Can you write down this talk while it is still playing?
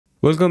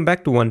Welcome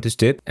back to One to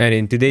Step, and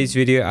in today's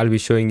video I'll be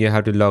showing you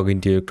how to log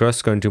into your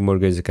cross-country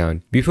mortgage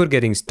account. Before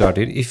getting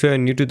started, if you are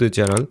new to the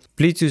channel,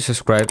 please do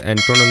subscribe and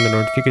turn on the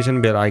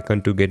notification bell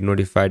icon to get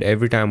notified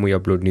every time we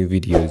upload new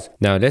videos.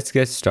 Now let's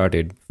get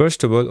started.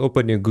 First of all,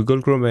 open your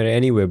Google Chrome or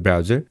any web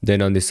browser.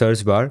 Then on the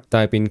search bar,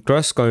 type in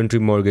cross-country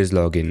mortgage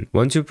login.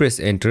 Once you press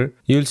enter,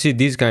 you'll see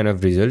these kind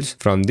of results.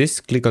 From this,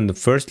 click on the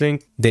first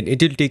link, then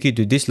it will take you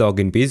to this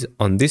login page.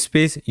 On this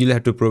page, you'll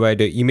have to provide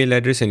your email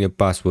address and your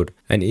password.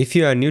 And if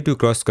you are new to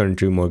cross-country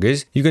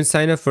mortgage, you can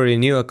sign up for a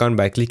new account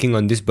by clicking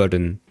on this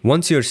button.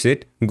 Once you're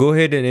set, go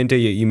ahead and enter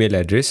your email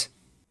address.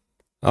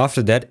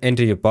 After that,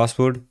 enter your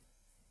password.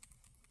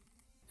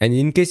 And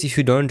in case if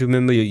you don't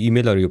remember your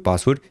email or your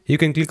password, you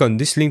can click on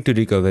this link to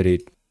recover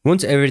it.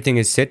 Once everything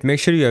is set, make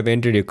sure you have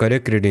entered your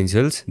correct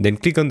credentials, then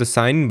click on the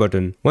sign in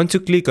button. Once you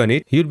click on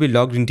it, you'll be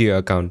logged into your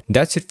account.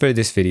 That's it for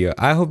this video.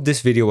 I hope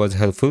this video was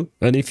helpful,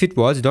 and if it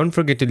was, don't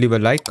forget to leave a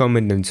like,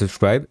 comment and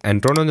subscribe,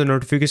 and turn on the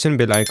notification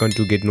bell icon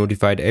to get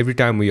notified every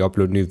time we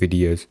upload new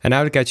videos. And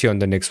I'll catch you on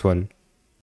the next one.